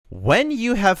When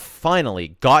you have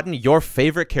finally gotten your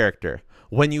favorite character,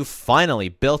 when you finally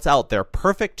built out their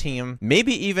perfect team,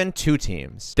 maybe even two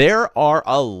teams, there are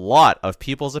a lot of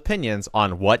people's opinions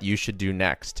on what you should do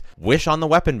next. Wish on the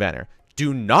weapon banner.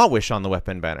 Do not wish on the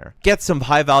weapon banner. Get some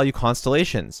high value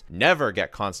constellations. Never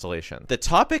get constellation. The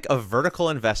topic of vertical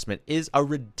investment is a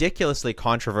ridiculously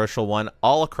controversial one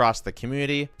all across the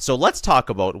community. So let's talk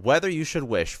about whether you should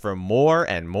wish for more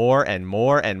and more and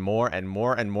more and more and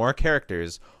more and more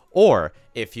characters, or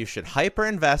if you should hyper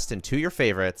invest into your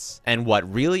favorites and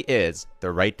what really is the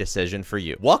right decision for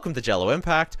you. Welcome to Jello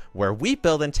Impact, where we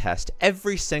build and test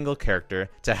every single character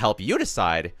to help you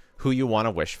decide who you want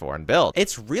to wish for and build.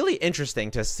 It's really interesting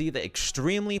to see the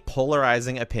extremely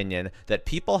polarizing opinion that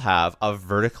people have of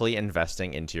vertically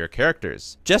investing into your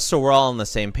characters. Just so we're all on the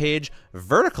same page,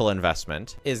 vertical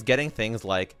investment is getting things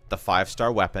like the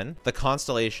 5-star weapon, the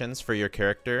constellations for your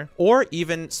character, or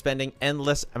even spending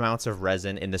endless amounts of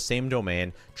resin in the same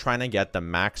domain trying to get the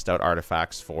maxed out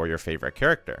artifacts for your favorite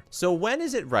character. So when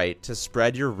is it right to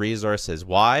spread your resources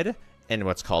wide in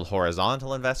what's called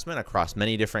horizontal investment across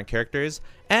many different characters,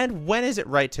 and when is it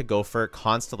right to go for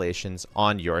constellations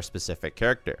on your specific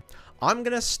character? I'm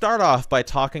going to start off by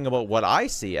talking about what I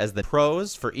see as the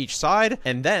pros for each side,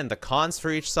 and then the cons for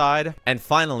each side, and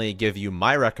finally give you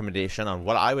my recommendation on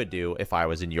what I would do if I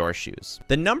was in your shoes.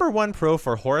 The number one pro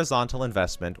for horizontal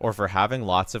investment, or for having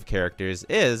lots of characters,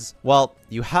 is, well,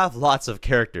 you have lots of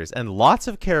characters, and lots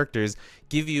of characters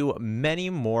give you many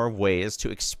more ways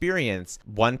to experience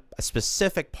one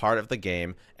specific part of the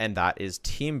game, and that is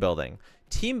team building.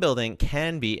 Team building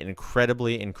can be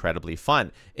incredibly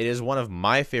fun. It is one of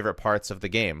my favorite parts of the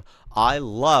game. I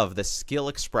love the skill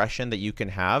expression that you can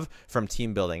have from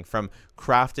team building, from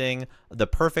crafting the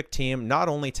perfect team, not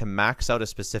only to max out a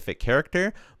specific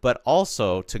character, but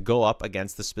also to go up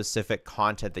against the specific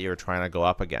content that you're trying to go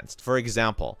up against. For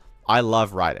example, I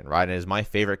love Raiden. Raiden is my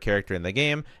favorite character in the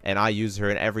game, and I use her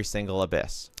in every single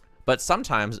abyss. But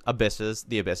sometimes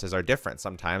the abysses are different.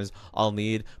 Sometimes I'll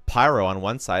need Pyro on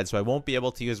one side, so I won't be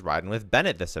able to use Raiden with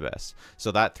Bennett this abyss.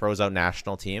 So that throws out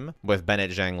National Team with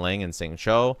Bennett, Zhang Ling, and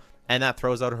Xingqiu, and that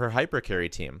throws out her hyper carry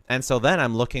team. And so then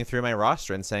I'm looking through my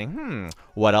roster and saying,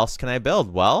 what else can I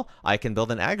build? Well, I can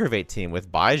build an aggravate team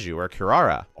with Baizhu or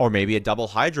Kirara, or maybe a double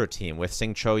Hydro team with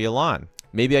Xingqiu Yelan.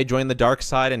 Maybe I join the dark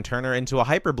side and turn her into a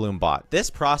Hyper Bloom bot. This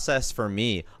process for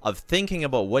me of thinking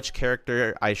about which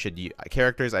characters I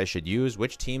should use,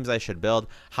 which teams I should build,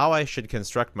 how I should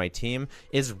construct my team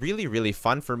is really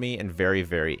fun for me and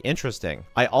very interesting.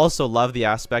 I also love the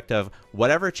aspect of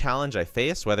whatever challenge I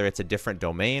face, whether it's a different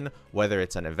domain, whether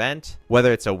it's an event,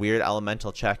 whether it's a weird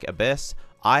elemental check abyss,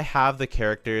 I have the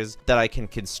characters that I can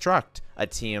construct a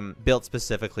team built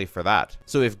specifically for that.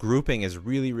 So if grouping is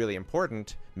really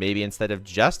important, maybe instead of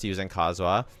just using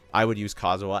Kazuha, I would use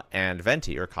Kazuha and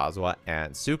Venti, or Kazuha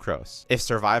and Sucrose. If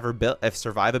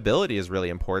survivability is really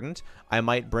important, I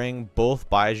might bring both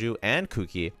Baizhu and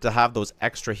Kuki to have those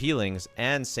extra healings,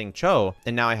 and Xingqiu,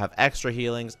 and now I have extra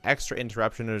healings, extra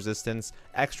interruption resistance,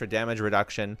 extra damage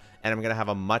reduction, and I'm going to have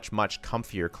a much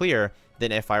comfier clear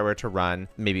than if I were to run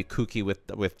maybe Kuki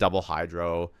with double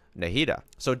Hydro Nahida.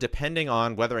 So depending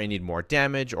on whether I need more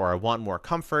damage or I want more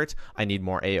comfort, I need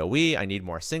more AoE, I need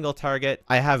more single target,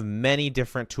 I have many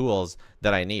different tools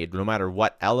that I need. No matter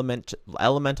what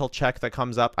elemental check that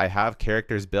comes up, I have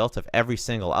characters built of every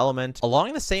single element.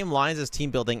 Along the same lines as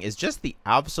team building is just the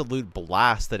absolute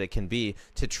blast that it can be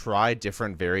to try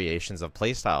different variations of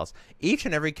playstyles. Each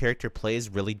and every character plays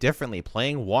really differently.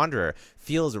 Playing Wanderer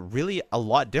feels really a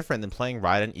lot different than playing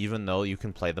Raiden, even though you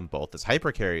can play them both as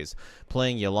hyper carries.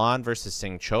 Playing Yelan versus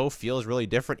Xingqiu feels really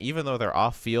different, even though they're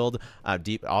off-field,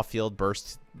 deep off-field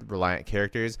burst reliant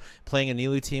characters. Playing a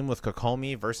Nilou team with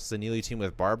Kokomi versus a Nilou team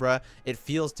with Barbara, it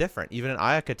feels different. Even an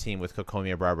Ayaka team with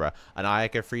Kokomi or Barbara, an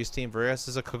Ayaka freeze team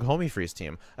versus a Kokomi freeze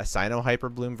team, a Sino Hyper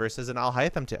Bloom versus an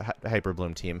Alhaitham Hyper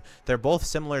Bloom team. They're both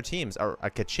similar teams. Or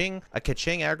a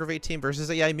Keqing aggravate team versus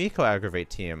a Yaimiko aggravate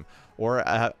team, or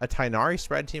a Tighnari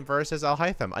spread team versus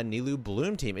Alhaitham. A Nilou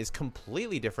Bloom team is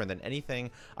completely different than anything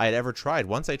I had ever tried.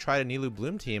 Once I tried a Nilou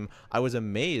Bloom team, I was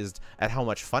amazed at how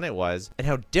much fun it was and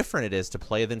how different it is to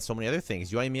play than so many other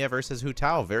things. Yoimiya versus Hu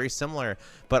Tao, very similar,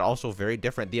 but also very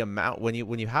different. The amount, when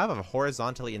you have a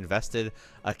horizontally invested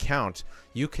account,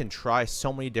 you can try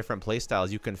so many different playstyles.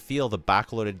 You can feel the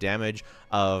backloaded damage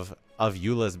of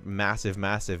Eula's massive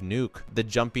nuke, the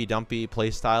jumpy dumpy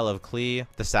playstyle of Klee,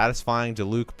 the satisfying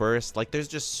Diluc burst. Like, there's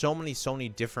just so many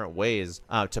different ways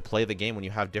to play the game when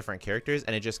you have different characters,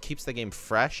 and it just keeps the game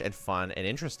fresh and fun and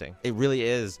interesting. It really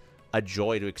is a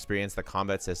joy to experience the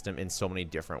combat system in so many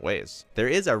different ways. There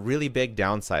is a really big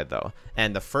downside though,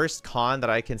 and the first con that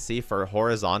I can see for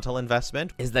horizontal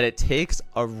investment is that it takes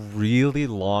a really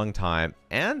long time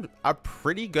and a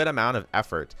pretty good amount of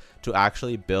effort to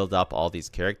actually build up all these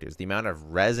characters. The amount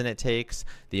of resin it takes,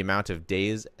 the amount of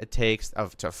days it takes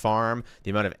to farm,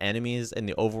 the amount of enemies in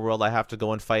the overworld I have to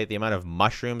go and fight, the amount of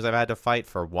mushrooms I've had to fight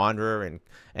for Wanderer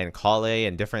and Kale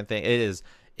and different things.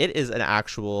 It is an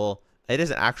actual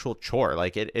chore.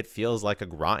 Like it feels like a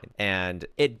grind, and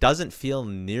it doesn't feel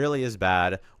nearly as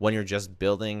bad when you're just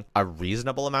building a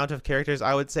reasonable amount of characters,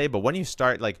 I would say. But when you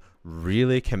start like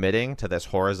really committing to this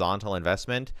horizontal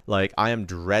investment, like I am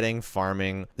dreading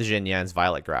farming Jin Yan's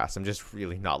Violet Grass. I'm just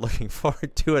really not looking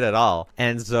forward to it at all.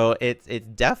 And so it's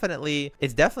definitely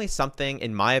something,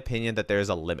 in my opinion, that there's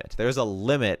a limit. There's a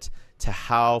limit to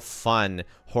how fun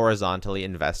horizontally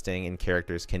investing in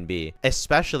characters can be,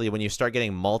 especially when you start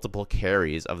getting multiple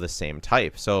carries of the same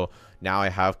type. So now I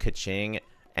have Keqing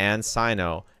and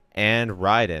Cyno and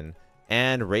Raiden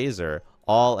and Razor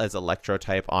all as Electro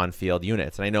type on-field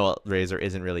units. And I know Razor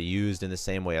isn't really used in the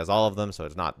same way as all of them, so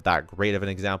it's not that great of an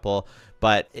example,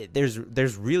 but there's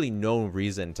really no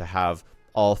reason to have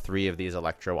all three of these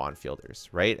Electro on-fielders,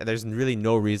 right? And there's really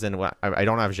no reason. I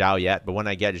don't have Zhao yet, but when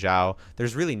I get Zhao,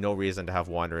 there's really no reason to have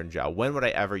Wanderer and Zhao. When would I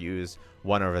ever use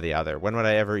one over the other? When would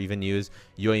I ever even use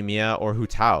Yoimiya or Hu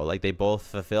Tao? Like, they both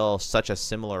fulfill such a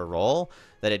similar role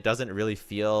that it doesn't really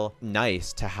feel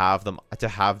nice to have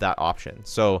that option.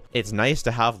 So it's nice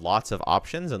to have lots of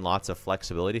options and lots of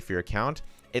flexibility for your account.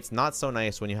 It's not so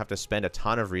nice when you have to spend a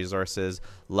ton of resources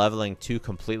leveling two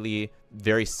completely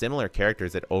very similar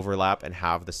characters that overlap and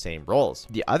have the same roles.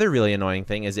 The other really annoying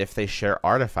thing is if they share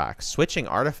artifacts. Switching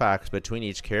artifacts between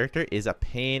each character is a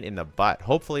pain in the butt.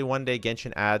 Hopefully one day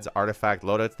Genshin adds artifact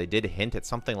loadouts. They did hint at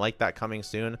something like that coming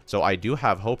soon, so I do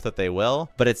have hope that they will,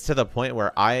 but it's to the point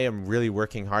where I am really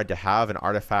working hard to have an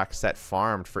artifact set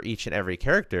farmed for each and every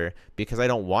character, because I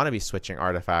don't want to be switching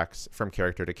artifacts from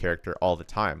character to character all the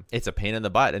time. It's a pain in the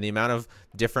butt, and the amount of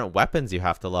different weapons you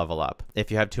have to level up if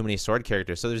you have too many sword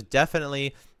characters. So there's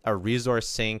definitely a resource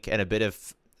sink and a bit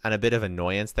of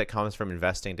annoyance that comes from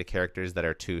investing to characters that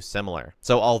are too similar.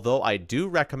 So although I do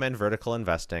recommend vertical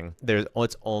investing,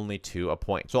 it's only to a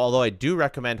point. So although I do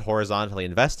recommend horizontally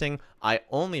investing, I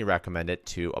only recommend it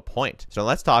to a point. So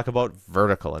let's talk about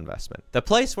vertical investment. The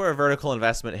place where vertical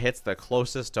investment hits the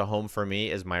closest to home for me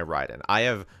is my Raiden. I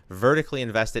have vertically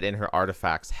invested in her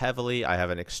artifacts heavily. I have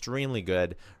an extremely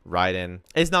good Raiden.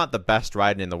 It's not the best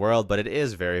Raiden in the world, but it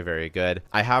is very, very good.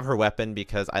 I have her weapon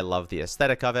because I love the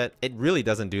aesthetic of it. It really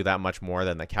doesn't do that much more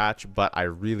than the catch, but I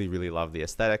really, really love the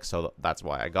aesthetic, so that's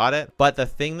why I got it. But the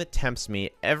thing that tempts me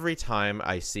every time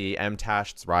I see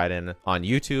MTash's Raiden on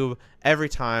YouTube, every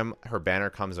time her banner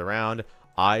comes around,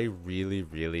 I really,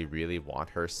 really, really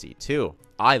want her C2.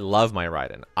 I love my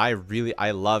Raiden.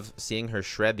 I love seeing her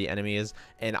shred the enemies,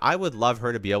 and I would love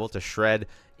her to be able to shred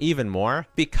even more.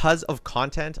 Because of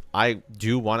content, I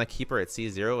do want to keep her at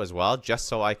C0 as well, just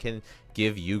so I can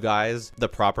give you guys the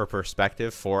proper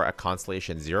perspective for a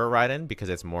Constellation Zero Raiden, because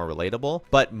it's more relatable.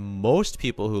 But most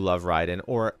people who love Raiden,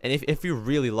 and if you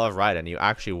really love Raiden, you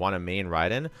actually want to main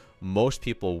Raiden, most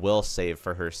people will save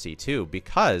for her C2,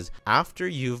 because after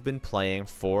you've been playing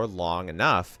for long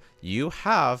enough, you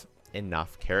have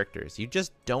enough characters. You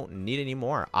just don't need any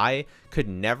more. I could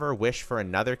never wish for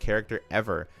another character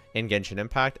ever in Genshin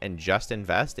Impact and just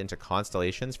invest into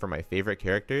constellations for my favorite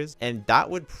characters, and that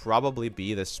would probably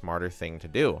be the smarter thing to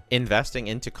do. Investing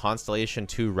into Constellation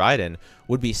 2 Raiden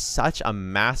would be such a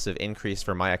massive increase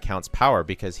for my account's power,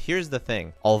 because here's the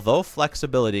thing: although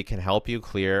flexibility can help you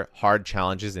clear hard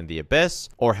challenges in the Abyss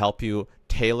or help you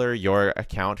tailor your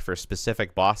account for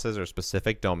specific bosses or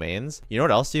specific domains, you know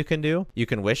what else you can do? You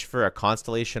can wish for a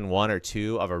Constellation 1 or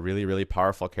 2 of a really, really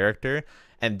powerful character,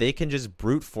 and they can just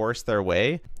brute force their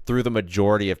way through the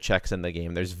majority of checks in the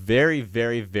game. There's very,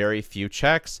 very, very few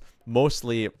checks,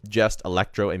 mostly just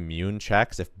Electro immune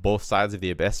checks if both sides of the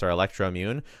Abyss are Electro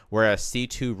immune, whereas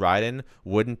C2 Raiden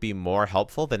wouldn't be more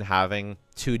helpful than having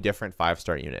two different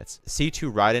 5-star units.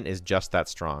 C2 Raiden is just that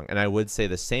strong, and I would say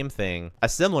the same thing, a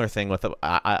similar thing with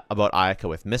about Ayaka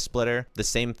with Mistsplitter. The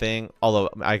same thing, although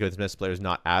Ayaka with Mistsplitter is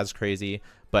not as crazy,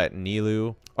 but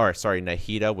Nahida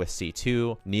with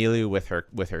C2, Nilou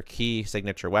with her key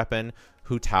signature weapon,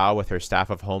 Hu Tao with her Staff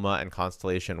of Homa and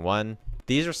Constellation 1.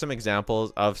 These are some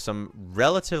examples of some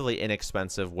relatively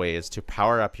inexpensive ways to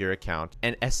power up your account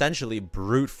and essentially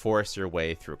brute force your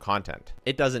way through content.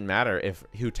 It doesn't matter if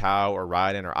Hu Tao or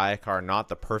Raiden or Ayaka are not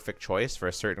the perfect choice for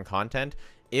a certain content.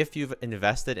 If you've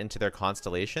invested into their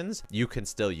constellations, you can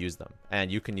still use them,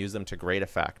 and you can use them to great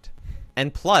effect.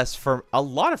 And plus, for a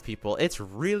lot of people, it's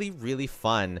really, really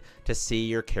fun to see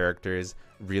your characters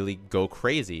really go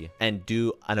crazy and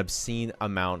do an obscene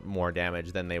amount more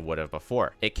damage than they would have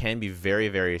before. It can be very,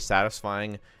 very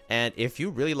satisfying. And if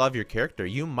you really love your character,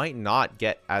 you might not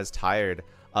get as tired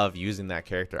of using that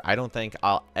character. I don't think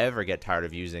I'll ever get tired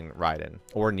of using Raiden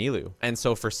or Nilou. And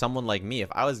so for someone like me, if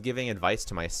I was giving advice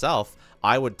to myself,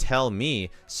 I would tell me,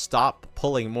 stop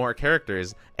pulling more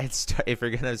characters, and if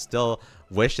you're gonna still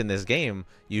wish in this game,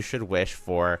 you should wish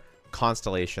for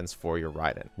constellations for your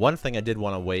Raiden. One thing I did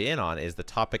want to weigh in on is the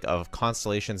topic of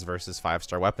constellations versus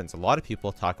 5-star weapons. A lot of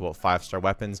people talk about 5-star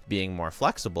weapons being more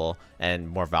flexible and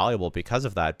more valuable because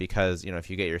of that, because, you know, if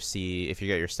you get your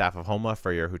Staff of Homa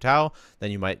for your Hu Tao,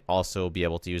 then you might also be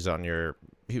able to use it on your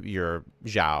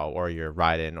Zhao or your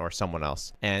Raiden or someone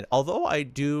else. And although I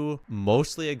do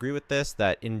mostly agree with this,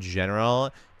 that in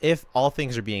general, if all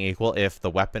things are being equal, if the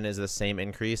weapon is the same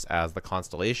increase as the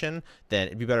constellation, then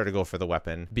it'd be better to go for the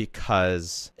weapon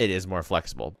because it is more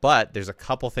flexible. But there's a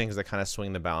couple things that kind of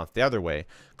swing the balance the other way.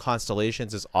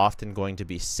 Constellations is often going to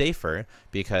be safer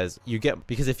because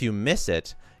if you miss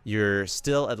it, you're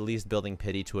still at least building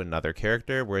pity to another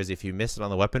character, whereas if you miss it on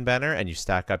the weapon banner and you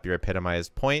stack up your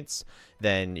epitomized points,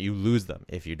 then you lose them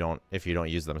if you don't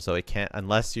use them. So it can't,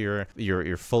 unless you're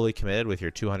fully committed with your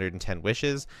 210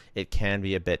 wishes, it can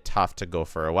be a bit tough to go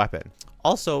for a weapon.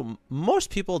 Also,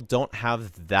 most people don't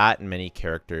have that many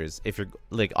characters. If you're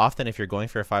often if you're going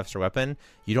for a 5-star weapon,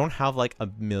 you don't have like a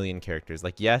million characters.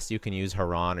 Like, yes, you can use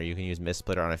Haran or you can use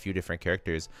Mistsplitter on a few different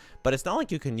characters, but it's not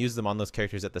like you can use them on those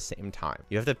characters at the same time.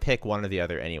 You have to pick one or the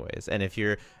other anyways. And if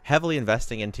you're heavily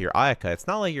investing into your Ayaka, it's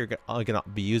not like you're gonna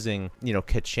be using, you know,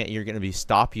 Keqing. You're gonna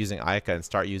stop using Ayaka and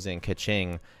start using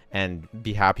Keqing and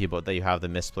be happy about that you have the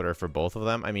Mistsplitter for both of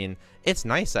them. I mean, it's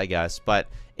nice, I guess, but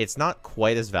it's not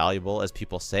quite as valuable as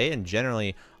people say. And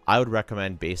generally, I would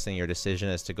recommend basing your decision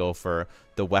as to go for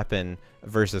the weapon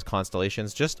versus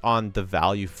constellations just on the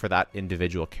value for that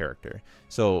individual character.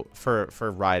 So for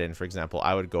Raiden, for example,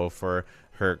 I would go for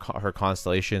her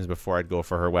constellations before I'd go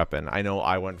for her weapon. I know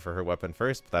I went for her weapon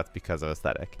first, but that's because of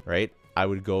aesthetic, right? I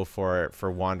would go for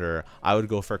Wanderer. I would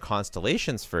go for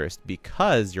constellations first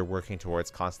because you're working towards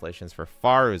constellations for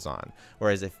Faruzan.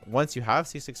 Whereas if once you have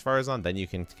C6 Faruzan, then you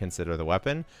can consider the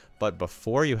weapon. But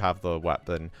before you have the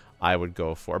weapon, I would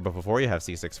go for, but before you have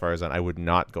C6 Faruzan, I would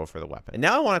not go for the weapon. And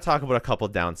now I want to talk about a couple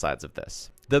downsides of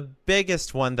this. The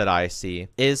biggest one that I see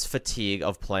is fatigue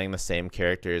of playing the same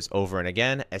characters over and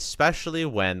again, especially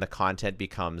when the content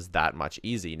becomes that much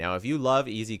easy. Now, if you love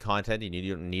easy content and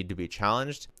you don't need to be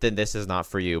challenged, then this is not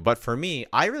for you. But for me,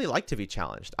 I really like to be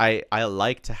challenged. I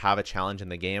like to have a challenge in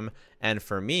the game. And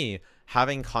for me,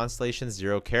 having Constellation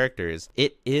 0 characters,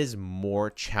 it is more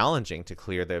challenging to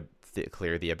clear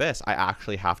the abyss. I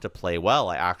actually have to play well.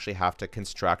 I actually have to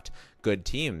construct good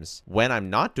teams. When I'm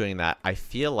not doing that, I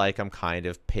feel like I'm kind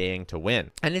of paying to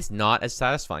win, and it's not as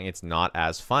satisfying. It's not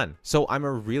as fun. So I'm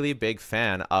a really big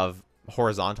fan of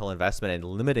horizontal investment and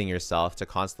limiting yourself to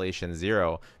Constellation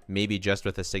 0, maybe just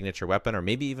with a signature weapon or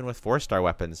maybe even with 4-star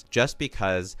weapons, just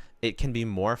because it can be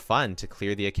more fun to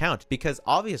clear the account. Because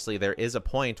obviously there is a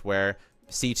point where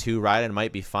C2 Raiden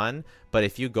might be fun, but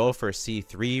if you go for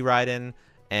C3 Raiden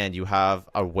and you have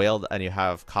a whale and you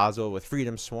have Kazuo with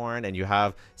Freedom Sworn and you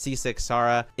have C6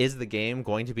 Sara, is the game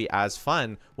going to be as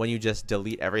fun when you just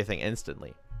delete everything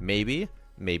instantly? Maybe,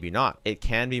 maybe not. It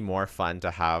can be more fun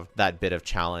to have that bit of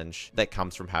challenge that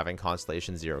comes from having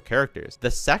Constellation 0 characters.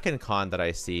 The second con that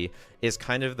I see is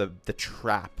kind of the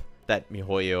trap that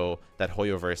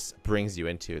Hoyoverse brings you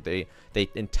into. They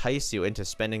entice you into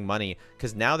spending money,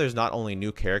 because now there's not only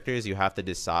new characters, you have to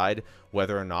decide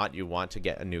whether or not you want to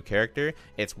get a new character.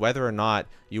 It's whether or not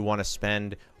you want to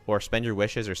spend your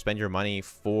wishes or spend your money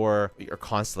for your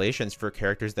constellations for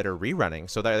characters that are rerunning.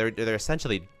 So they're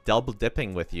essentially double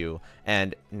dipping with you.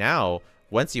 And now,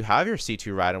 once you have your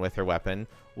C2 Raiden with her weapon,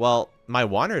 well, my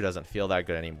Wanderer doesn't feel that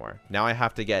good anymore. Now I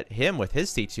have to get him with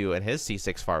his C2 and his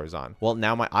C6 Faruzan. Well,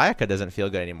 now my Ayaka doesn't feel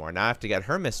good anymore. Now I have to get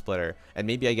her Mistsplitter, and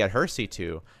maybe I get her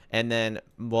C2. And then,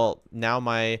 well, now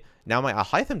my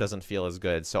Alhaitham doesn't feel as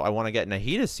good, so I want to get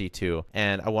Nahida's C2,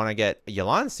 and I want to get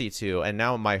Yelan's C2, and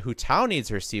now my Hu Tao needs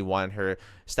her C1, her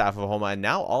Staff of Homa, and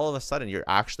now all of a sudden you're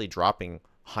actually dropping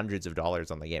hundreds of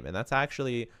dollars on the game, and that's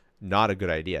actually not a good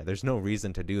idea. There's no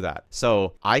reason to do that.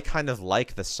 So I kind of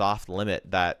like the soft limit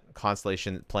that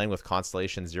playing with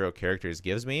Constellation 0 characters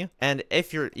gives me. And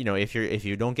if you're, if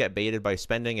you don't get baited by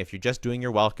spending, if you're just doing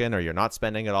your Welkin, or you're not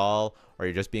spending at all, or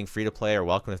you're just being free to play or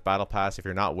Welkin with Battle Pass, if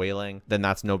you're not whaling, then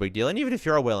that's no big deal. And even if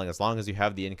you're whaling, as long as you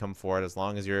have the income for it, as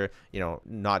long as you're,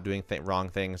 not doing wrong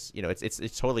things,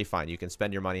 it's totally fine. You can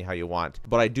spend your money how you want.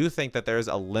 But I do think that there's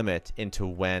a limit into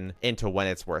when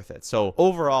it's worth it. So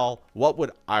overall, what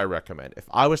would I recommend? If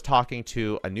I was talking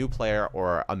to a new player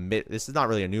or this is not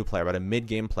really a new player, but a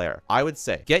mid-game player, I would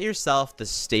say, get yourself the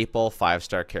staple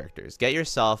 5-star characters.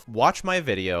 Watch my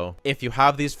video. If you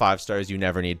have these 5 stars, you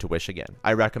never need to wish again.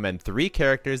 I recommend 3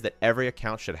 characters that every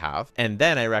account should have. And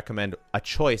then I recommend a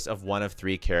choice of one of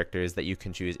 3 characters that you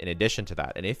can choose in addition to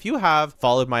that. And if you have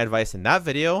followed my advice in that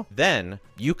video, then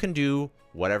you can do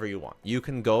whatever you want. You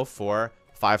can go for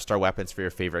 5-star weapons for your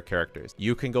favorite characters.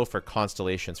 You can go for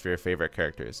constellations for your favorite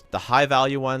characters. The high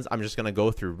value ones, I'm just going to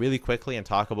go through really quickly and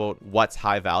talk about what's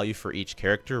high value for each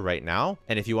character right now.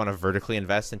 And if you want to vertically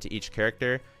invest into each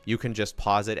character, you can just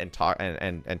pause it and talk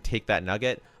and take that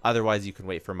nugget. Otherwise, you can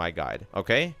wait for my guide.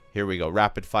 Okay, here we go.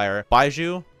 Rapid fire.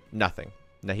 Baizhu, nothing.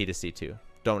 Nahida C2.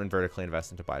 Don't vertically invest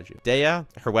into Baizhu. Daya,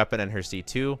 her weapon and her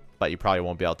C2, but you probably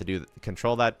won't be able to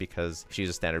control that because she's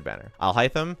a standard banner.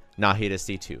 Alhaitham, Nahida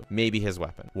C2, maybe his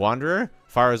weapon. Wanderer,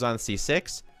 Farazan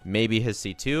C6, maybe his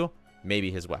C2, maybe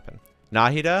his weapon.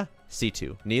 Nahida,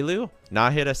 C2. Nilu,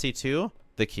 Nahida C2,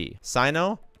 the key.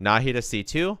 Sino, Nahida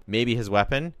C2, maybe his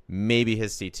weapon, maybe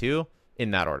his C2,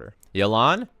 in that order.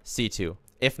 Yelan, C2.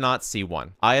 If not,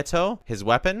 C1. Ayato, his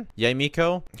weapon.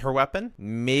 Yaimiko, her weapon,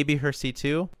 maybe her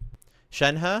C2.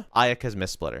 Shenhe, Ayaka's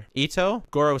Mistsplitter. Ito,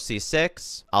 Goro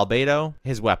C6, Albedo,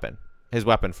 his weapon. His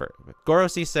weapon for Goro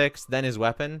C6, then his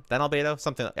weapon, then Albedo,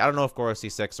 something like, I don't know if Goro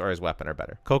C6 or his weapon are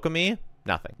better. Kokomi,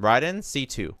 nothing. Raiden,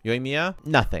 C2. Yoimiya,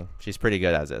 nothing. She's pretty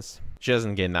good as is. She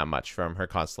doesn't gain that much from her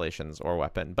constellations or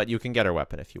weapon, but you can get her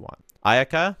weapon if you want.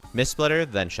 Ayaka, Mistsplitter,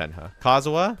 then Shenhe.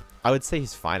 Kazuha, I would say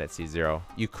he's fine at C0.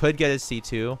 You could get his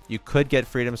C2. You could get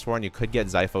Freedom Sworn. You could get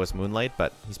Xiphos Moonlight,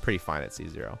 but he's pretty fine at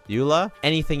C0. Eula,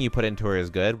 anything you put into her is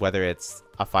good, whether it's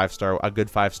a good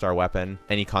 5-star weapon,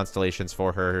 any constellations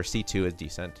for her. Her C2 is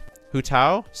decent. Hu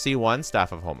Tao, C1,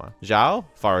 Staff of Homa. Zhao,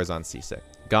 Farazan C6.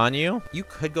 Ganyu, you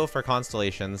could go for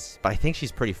constellations, but I think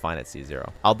she's pretty fine at C0.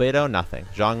 Albedo, nothing.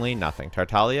 Zhongli, nothing.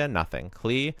 Tartaglia, nothing.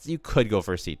 Klee, you could go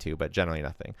for C2, but generally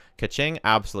nothing. Keqing,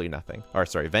 absolutely nothing. Or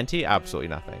sorry, Venti, absolutely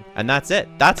nothing. And that's it.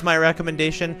 That's my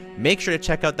recommendation. Make sure to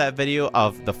check out that video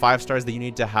of the 5 stars that you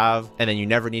need to have, and then you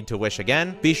never need to wish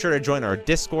again. Be sure to join our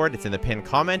Discord. It's in the pinned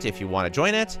comment if you want to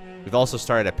join it. We've also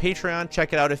started a Patreon.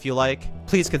 Check it out if you like.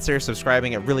 Please consider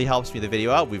subscribing. It really helps me the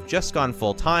video out. We've just gone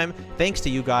full time. Thanks to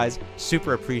you guys.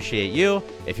 Super appreciate you.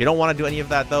 If you don't want to do any of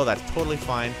that though, that's totally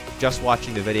fine. Just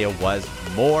watching the video was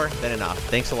more than enough.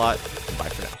 Thanks a lot, and bye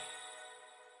for now.